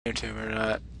YouTube or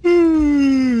not.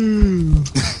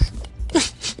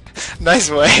 Nice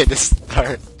way to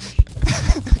start.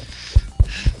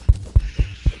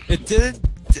 It didn't.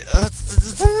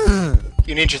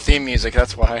 You need your theme music,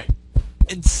 that's why.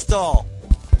 Install.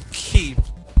 Keep.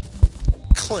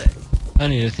 Click. I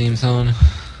need a theme song.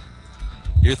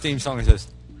 Your theme song is this.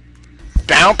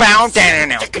 Bow bow down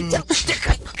now.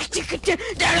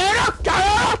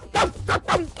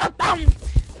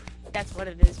 That's what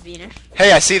it is, Wiener.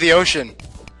 Hey, I see the ocean.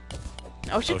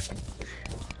 Ocean? Ocean.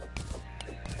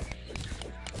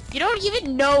 You don't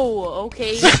even know,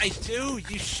 okay? I do.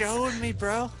 You showed me,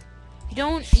 bro. You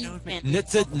don't Showed me. even.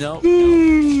 That's it. No.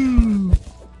 You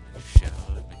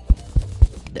showed me.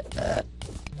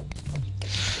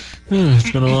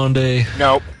 It's been a long day.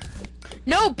 Nope.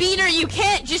 No, Beaner, you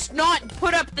can't just not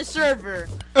put up the server.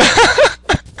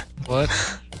 What?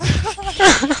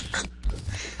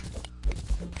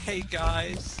 Hey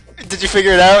guys. Did you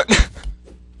figure it out?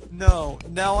 No.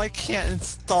 Now I can't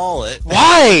install it.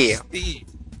 Why? Steam.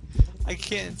 I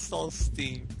can't install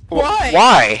Steam. Why?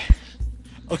 Why?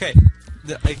 Okay.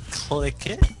 I click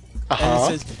it. Uh-huh.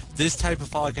 And it says, this type of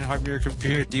file can harm your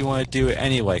computer. Do you want to do it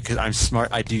anyway? Because I'm smart.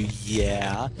 I do,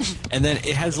 yeah. And then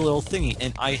it has a little thingy,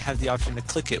 and I have the option to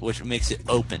click it, which makes it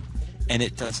open. And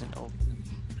it doesn't open.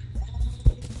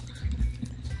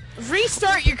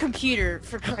 Restart your computer,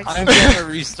 for Christ's I'm sake. gonna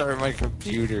restart my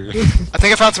computer. I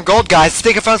think I found some gold, guys. I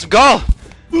think I found some gold.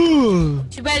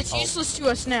 Too bad it's useless to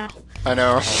us now. I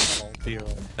know. I'll be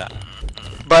right back.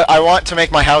 But I want to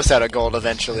make my house out of gold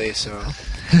eventually, so...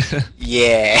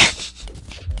 Yeah.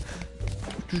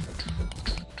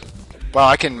 Wow,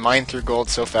 I can mine through gold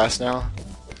so fast now.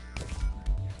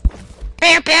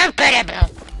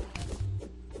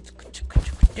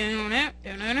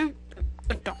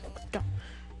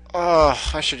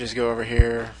 Oh, I should just go over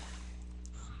here.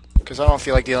 Because I don't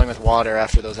feel like dealing with water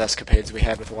after those escapades we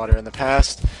had with water in the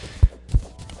past.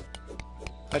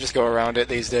 I just go around it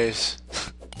these days.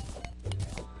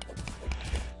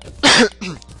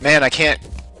 Man, I can't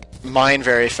mine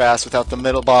very fast without the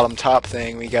middle, bottom, top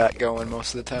thing we got going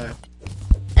most of the time.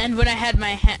 And when I had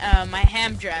my my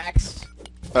Hamdrax.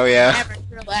 Oh yeah? Hammer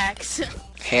relax.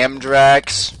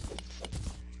 Hamdrax.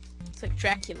 It's like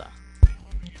Dracula.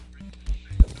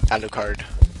 Alucard.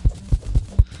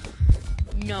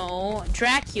 No,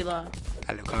 Dracula.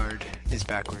 Alucard is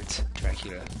backwards.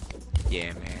 Dracula.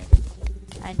 Yeah, man.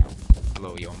 I know.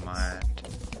 Blow your mind.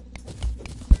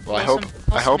 Well, I Awesome.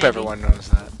 hope Awesome, maybe. everyone knows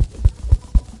that.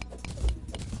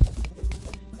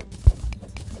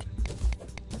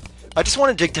 I just want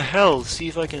to dig to hell, see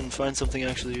if I can find something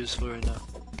actually useful right now.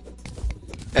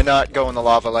 And not go in the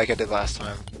lava like I did last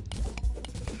time.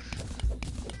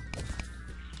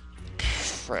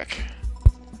 Frick.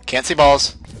 Can't see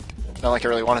balls. Not like I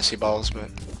really want to see balls, but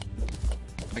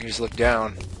I can just look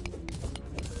down.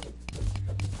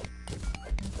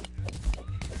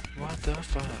 What the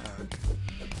fuck?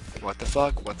 What the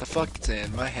fuck? What the fuck's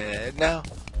in my head now?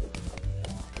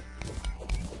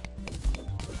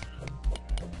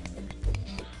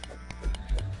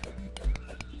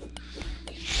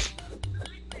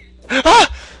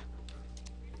 Ah!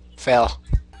 Fail.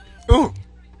 Ooh!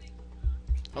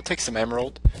 I'll take some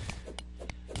emerald.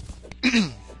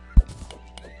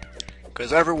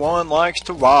 Cause everyone likes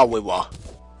to Terraria.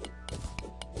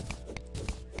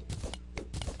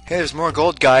 Hey, there's more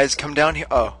gold, guys. Come down here.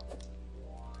 Oh.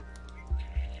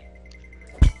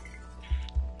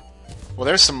 Well,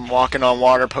 there's some walking on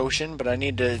water potion, but I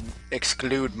need to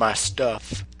exclude my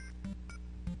stuff.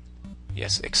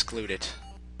 Yes, exclude it.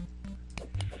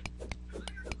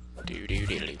 Do.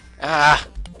 Ah!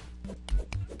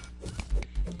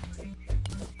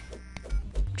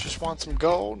 Just want some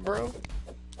gold, bro.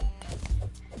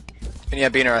 And yeah,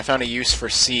 Beaner, I found a use for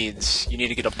seeds. You need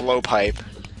to get a blowpipe.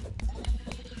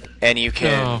 And you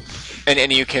can...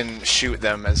 And you can shoot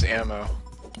them as ammo.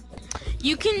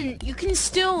 You can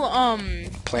still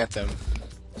Plant them.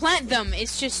 plant them.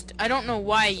 It's just I don't know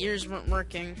why yours weren't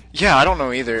working. Yeah, I don't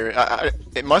know either.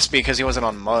 It must be because he wasn't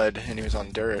on mud and he was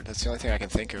on dirt. That's the only thing I can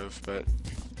think of. But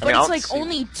I mean, it's I'll like see.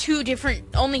 only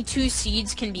two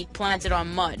seeds can be planted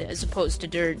on mud as opposed to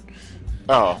dirt.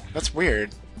 Oh, that's weird.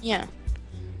 Yeah.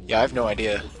 Yeah, I have no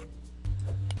idea.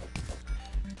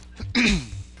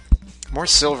 More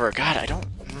silver. God, I don't.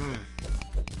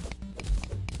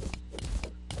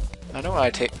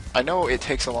 I know it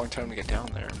takes a long time to get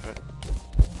down there, but.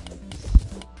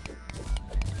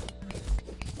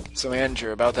 So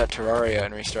Andrew, about that Terraria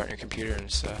and restarting your computer and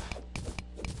stuff.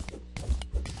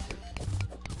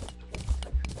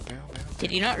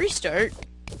 Did he not restart?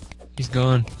 He's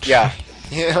gone. Yeah.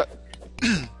 Yeah.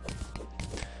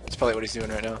 That's probably what he's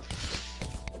doing right now.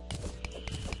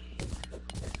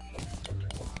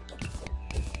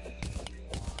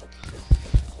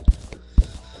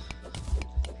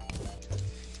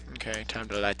 Okay, time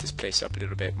to light this place up a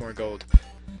little bit. More gold.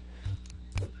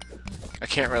 I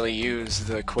can't really use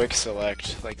the quick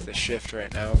select, like the shift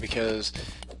right now, because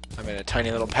I'm in a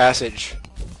tiny little passage.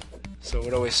 So it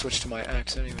would always switch to my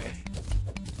axe anyway.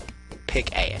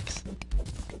 Pickaxe.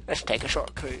 Let's take a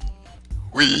shortcut.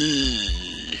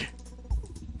 Whee!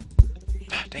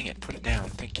 Ah, dang it, put it down.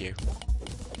 Thank you.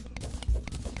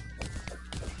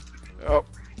 Oh.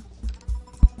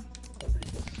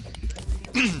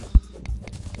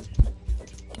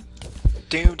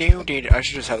 Do. I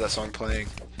should just have that song playing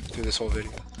through this whole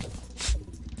video.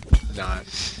 Not.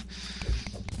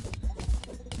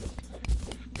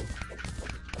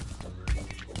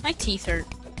 My teeth hurt.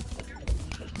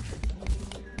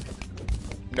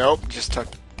 Nope, just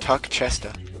tuck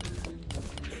Chester.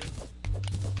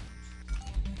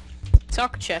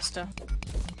 Tuck Chester.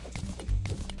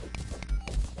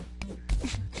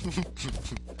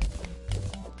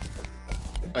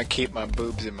 I keep my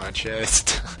boobs in my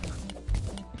chest.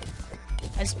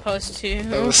 As opposed to...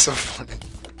 That was so funny.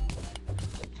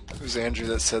 It was Andrew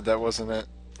that said that, wasn't it?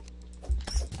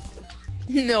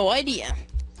 No idea.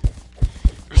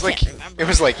 It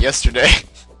was like yesterday.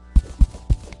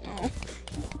 Oh.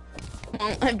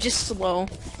 Well, I'm just slow.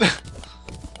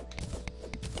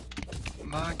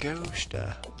 My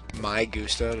gusta. Did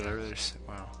I really say?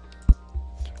 Wow.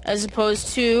 As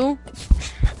opposed to...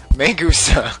 Me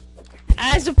gusta.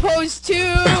 As opposed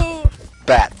to...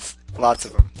 Bats. Lots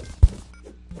of them.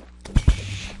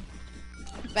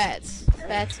 Bats.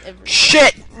 Bats everywhere.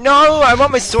 Shit! No! I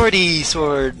want my swordy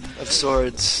sword of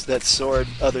swords. That sword,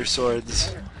 other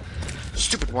swords.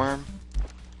 Stupid worm.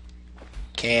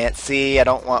 Can't see. I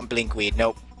don't want blinkweed.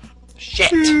 Nope.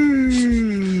 Shit!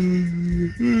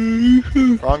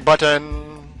 Wrong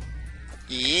button.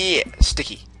 Yeah,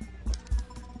 sticky.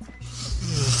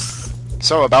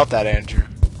 So about that, Andrew.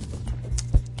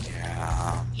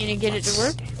 Yeah. You gonna get it to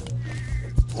work?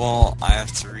 Well, I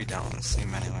have to redownload this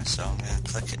theme anyway, so I'm gonna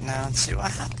click it now and see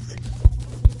what happens.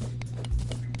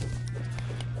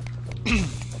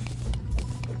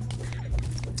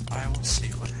 I will see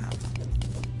what happens.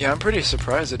 Yeah, I'm pretty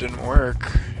surprised it didn't work.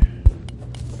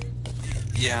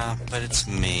 Yeah, but it's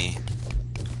me.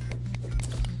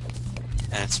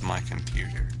 And it's my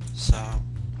computer, so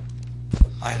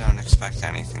I don't expect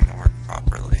anything to work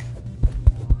properly.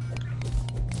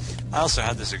 I also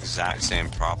had this exact same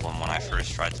problem when I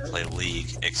first tried to play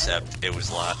League, except it was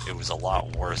a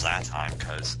lot worse that time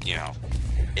because, you know,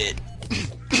 it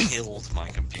killed my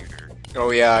computer.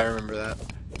 Oh yeah, I remember that.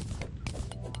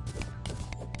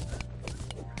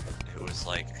 It was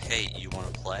like, hey, you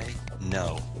want to play?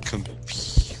 No.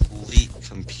 Complete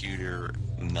computer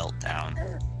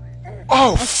meltdown.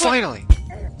 Oh, finally!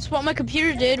 That's what my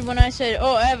computer did when I said,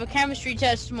 oh, I have a chemistry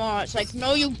test tomorrow. It's like,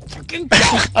 no, you fucking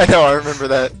don't. I know, I remember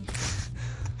that.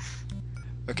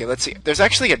 Okay, let's see. There's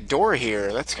actually a door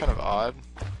here. That's kind of odd.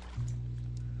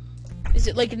 Is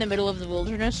it like in the middle of the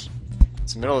wilderness?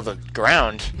 It's the middle of the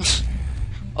ground.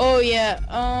 Oh, yeah.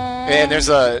 And there's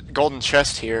a golden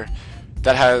chest here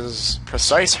that has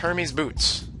precise Hermes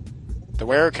boots. The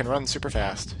wearer can run super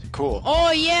fast. Cool.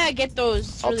 Oh, yeah, get those.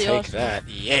 It's I'll really take awesome. that.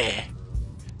 Yeah.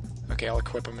 Okay, I'll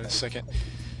equip them in a second.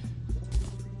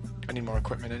 I need more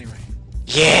equipment anyway.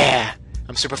 Yeah!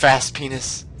 I'm super fast,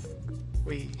 penis.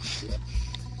 Wee.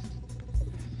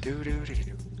 Do do do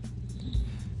do.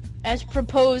 As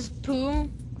proposed, poo?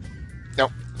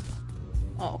 Nope.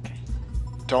 Oh, okay.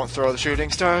 Don't throw the shooting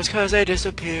stars cause they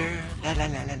disappear. La la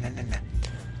la la la la la.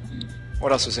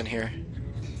 What else was in here?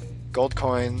 Gold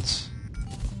coins.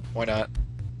 Why not?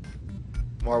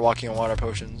 More walking on water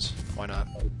potions. Why not?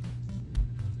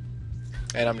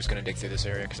 And I'm just gonna dig through this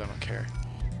area because I don't care.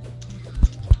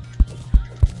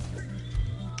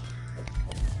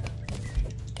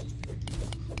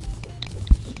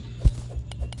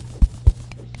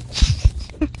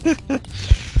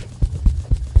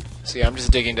 See, I'm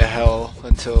just digging to hell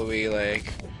until we,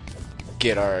 like,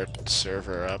 get our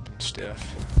server up and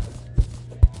stuff.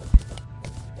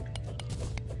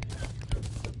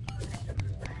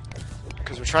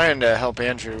 Because we're trying to help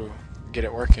Andrew get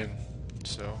it working,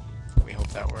 so we hope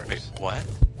that works. Wait, what?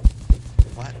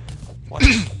 What? What?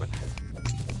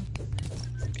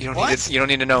 What? You don't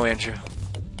need to know, Andrew.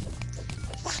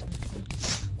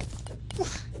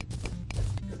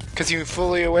 Because you're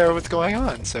fully aware of what's going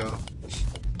on, so...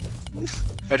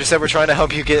 I just said we're trying to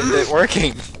help you get it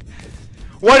working.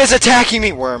 What is attacking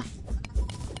me, worm?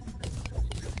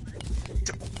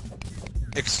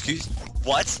 Excuse...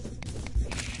 What?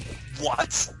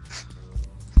 What?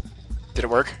 Did it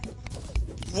work?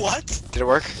 What? Did it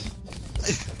work?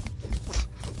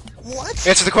 What?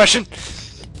 Answer the question!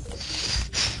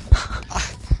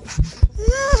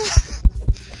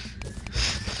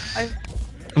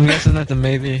 I'm guessing that's a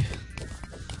maybe.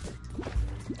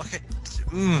 Okay.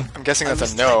 I'm guessing I that's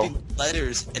was a no. typing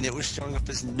letters, and it was showing up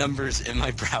as numbers in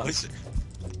my browser.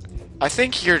 I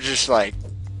think you're just like...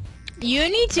 You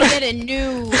need to get a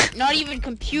new, not even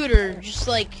computer, just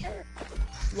like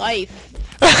life.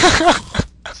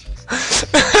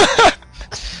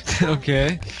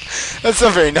 Okay. That's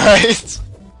not very nice.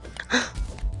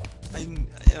 I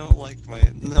don't like my...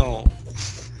 No.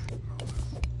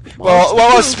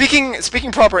 Well,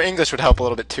 speaking proper English would help a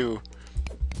little bit too.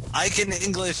 I can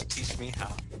English. Teach me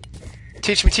how.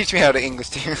 Teach me how to English.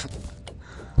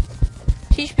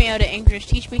 Teach me how to English.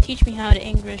 Teach me how to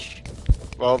English.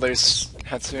 Well, there's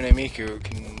Hatsune Miku who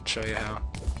can show you how.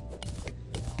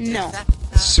 No.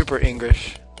 Super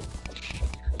English.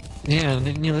 Yeah,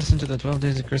 didn't you listen to the 12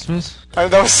 Days of Christmas? I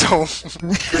mean, that was so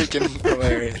freaking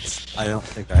hilarious. I don't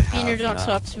think I have. Peter, don't no.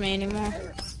 talk to me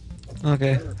anymore.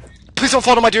 Okay. Please don't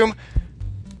fall to my doom.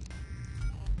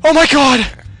 Oh my god!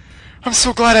 I'm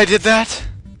so glad I did that.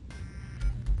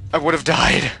 I would have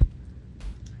died.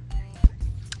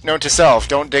 Note to self,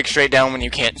 don't dig straight down when you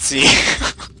can't see.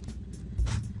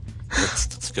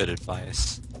 That's good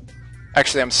advice.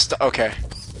 Actually, okay.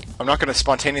 I'm not gonna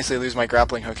spontaneously lose my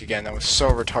grappling hook again. That was so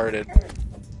retarded.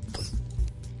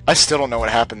 I still don't know what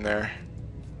happened there.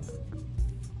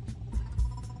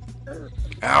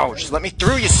 Ow, just let me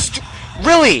through, you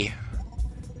Really?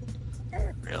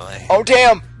 Really? Oh,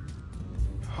 damn!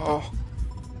 Oh.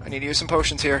 I need to use some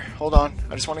potions here. Hold on.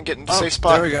 I just want to get into a safe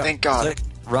spot. There we go. Thank God. Click,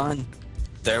 run.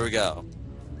 There we go.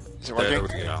 Is it working? There we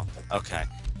go. Okay.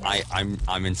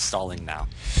 I'm installing now.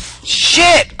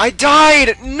 Shit! I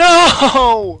died!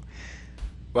 No!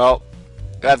 Well,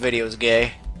 that video's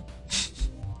gay.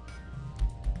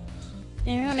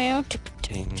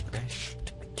 English.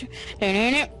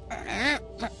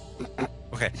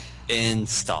 Okay.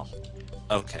 Install.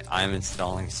 Okay, I'm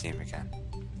installing Steam again.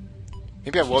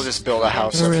 Maybe I will just build a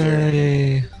house up here.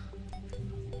 Hooray.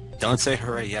 Don't say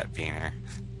hooray yet, Beaner.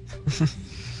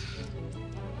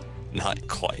 Not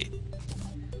quite.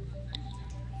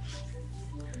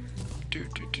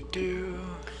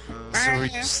 So are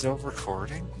you still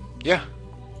recording? Yeah.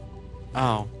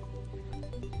 Oh.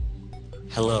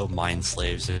 Hello, mind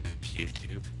slaves of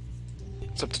YouTube.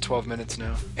 It's up to 12 minutes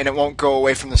now. And it won't go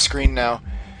away from the screen now.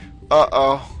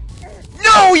 Uh-oh.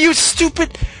 No, you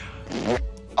stupid...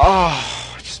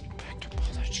 Oh, I just picked up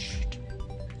all that shit.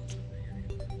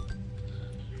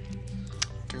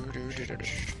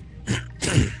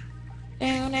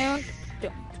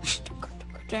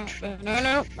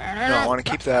 No, I want to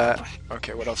keep that.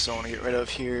 Okay, what else do I want to get rid of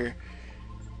here?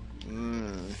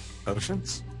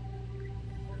 Potions?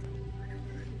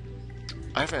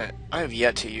 I have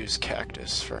yet to use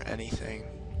cactus for anything.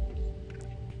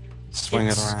 Swing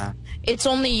it around. It's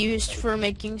only used for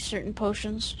making certain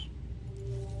potions.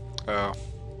 Oh.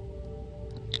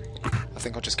 I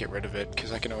think I'll just get rid of it,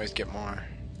 because I can always get more.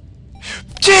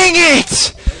 Dang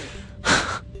it!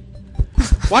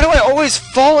 Why do I always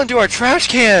fall into our trash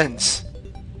cans?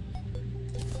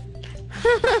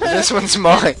 This one's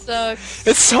mine. Sucks.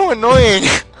 It's so annoying.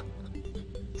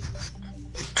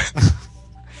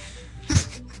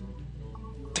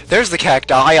 There's the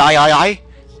cacti. I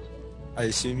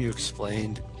assume you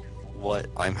explained what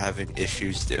I'm having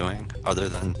issues doing, other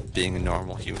than being a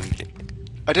normal human being.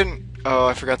 I didn't. Oh,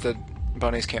 I forgot that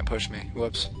bunnies can't push me.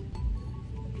 Whoops.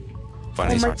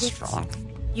 Bunnies my aren't goodness. strong.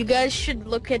 You guys should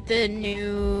look at the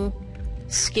new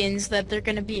skins that they're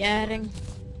gonna be adding.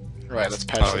 Right, let's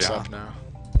patch this yeah. up now.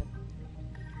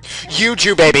 You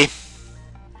Jew baby.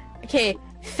 Okay,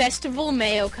 Festival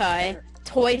Mayokai,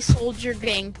 Toy Soldier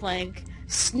Gangplank,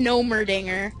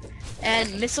 Snowmerdinger,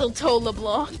 and Mistletoe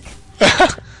LeBlanc.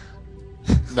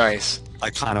 Nice. I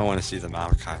kind of want to see the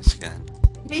Malachi skin.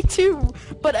 Me too,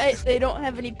 but they don't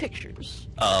have any pictures.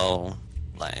 Oh,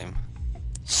 lame.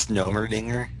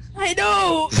 Snowmerdinger? I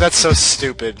know. That's so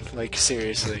stupid. Like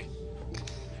seriously.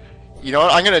 You know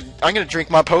what? I'm gonna drink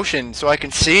my potion so I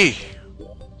can see.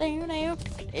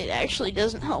 It actually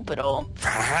doesn't help at all.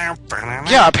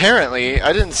 Yeah, apparently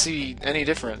I didn't see any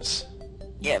difference.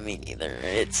 Yeah, me neither.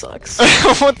 It sucks.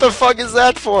 What the fuck is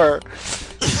that for?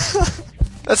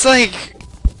 That's like,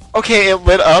 okay, it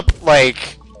lit up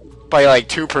like by like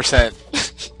 2%.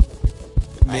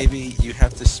 Maybe you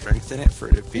have to strengthen it for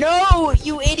it to be. No,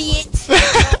 you idiot!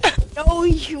 No,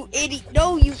 you idiot!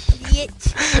 No, you idiot!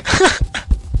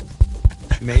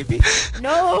 Maybe.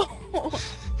 No!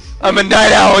 I'm a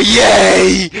night owl,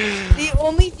 yay! The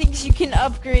only things you can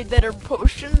upgrade that are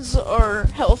potions are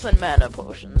health and mana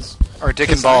potions. Or dick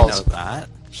and 'Cause I know balls. that.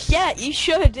 Yeah, you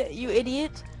should, you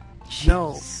idiot.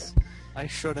 No. Jeez. I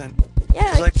shouldn't.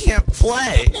 Because I can't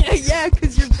play. Yeah,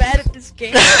 because you're bad at this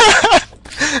game.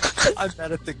 I'm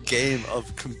bad at the game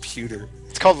of computer.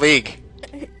 It's called League.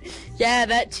 Yeah,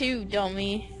 that too,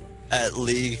 dummy. At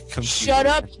League computer. Shut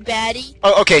up, you baddie.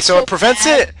 Oh, okay, so So it prevents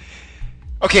bad. it.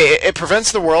 Okay, it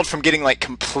prevents the world from getting like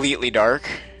completely dark.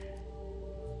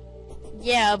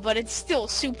 Yeah, but it's still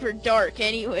super dark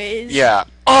anyways. Yeah.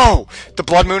 Oh, the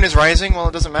blood moon is rising. Well,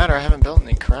 it doesn't matter. I haven't built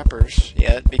any crappers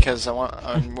yet because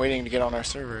I'm waiting to get on our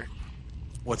server.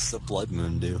 What's the blood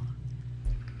moon do?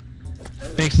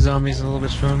 Makes the zombies a little bit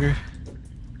stronger.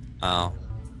 Oh.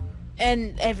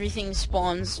 And everything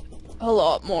spawns a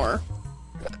lot more.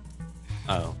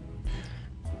 Oh.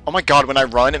 Oh my god, when I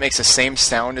run, it makes the same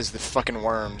sound as the fucking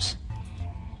worms.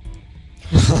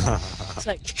 It's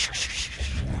like...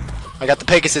 I got the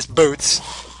Pegasus boots.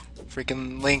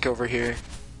 Freaking Link over here.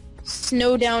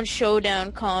 Snowdown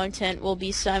Showdown content will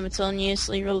be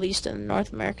simultaneously released in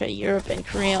North America, Europe, and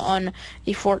Korea on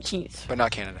the 14th. But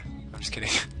not Canada. I'm just kidding.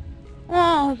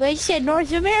 Oh, they said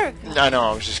North America. I know,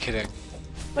 I was just kidding.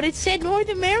 But it said North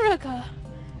America.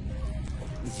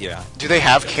 Yeah. Do they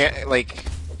have like...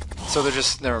 So they're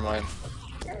just... Never mind.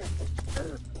 Yeah.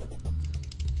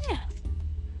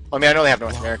 I mean, I know they have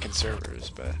North American servers,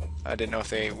 but I didn't know if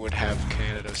they would have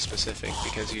Canada specific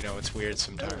because, you know, it's weird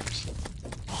sometimes.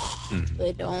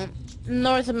 They don't.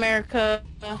 North America.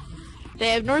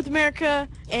 They have North America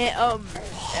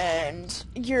and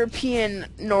European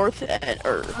North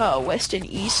and West and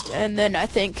East, and then I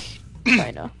think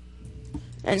China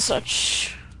and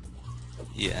such.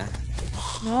 Yeah.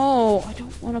 No, I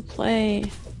don't want to play.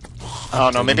 I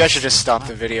don't know, maybe I should just stop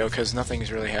the video because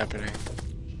nothing's really happening.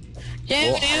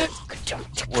 Damn it.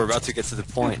 We're about to get to the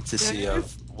point to see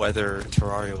of whether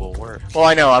Terraria will work. Well,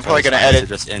 I know, I'm probably First, gonna I have to edit...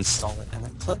 just install it and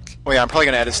then click. Well, yeah, I'm probably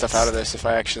gonna edit stuff out of this if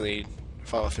I actually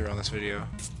follow through on this video.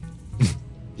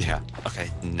 Yeah. Okay.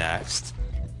 Next.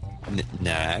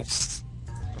 Next.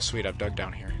 Oh, sweet, I've dug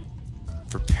down here.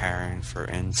 Preparing for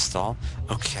install.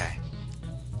 Okay.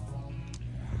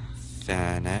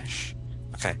 Finish.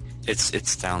 Okay.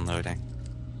 It's downloading.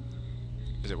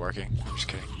 Is it working? I'm just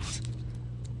kidding.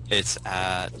 It's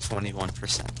at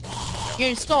 21%. Your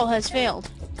install has failed.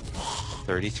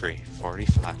 33,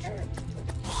 45,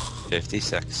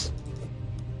 56,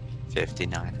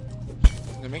 59.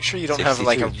 Now make sure you don't have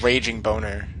like a 62. raging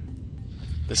boner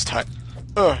this time.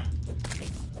 Ugh.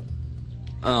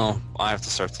 Oh, I have to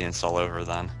start the install over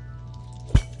then.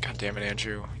 God damn it,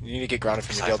 Andrew. You need to get grounded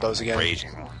from your Aside from dildos again.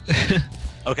 Raging.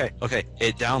 Okay,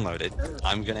 it downloaded.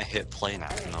 I'm gonna hit play now.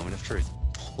 Moment of truth.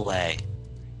 Play.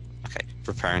 Okay,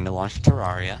 preparing to launch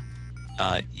Terraria.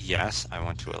 Yes, I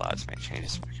want to allow it to make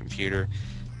changes to my computer.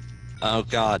 Oh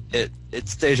god,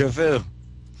 it's deja vu.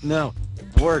 No,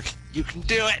 work. You can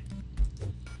do it.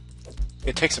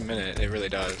 It takes a minute, it really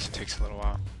does. It takes a little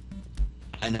while.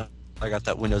 I know. I got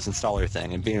that Windows installer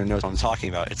thing, and Beaner knows what I'm talking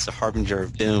about. It's the harbinger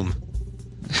of doom.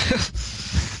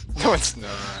 No, it's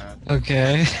not.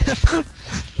 Okay.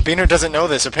 Beaner doesn't know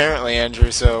this, apparently, Andrew,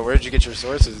 so where'd you get your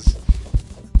sources?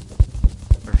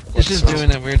 It's just doing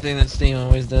that weird thing that Steam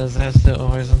always does. It has to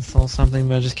always install something,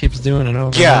 but it just keeps doing it over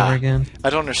and Yeah. over again.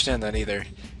 I don't understand that either.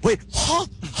 Wait,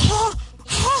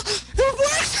 it worked!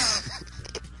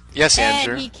 Yes,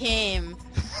 Andrew. And he came.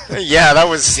 Yeah, that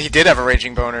was... He did have a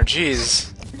raging boner,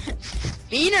 jeez.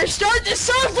 Beaner, start the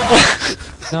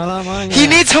server! Not on mine. He yet.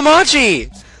 needs Hamachi!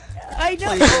 I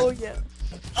know. Oh, yeah.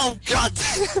 Oh god!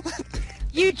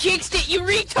 You jinxed it, you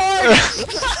retard!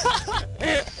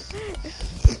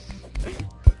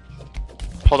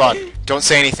 Hold on. Don't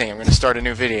say anything. I'm gonna start a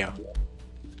new video.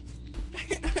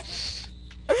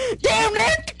 Damn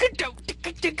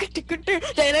it!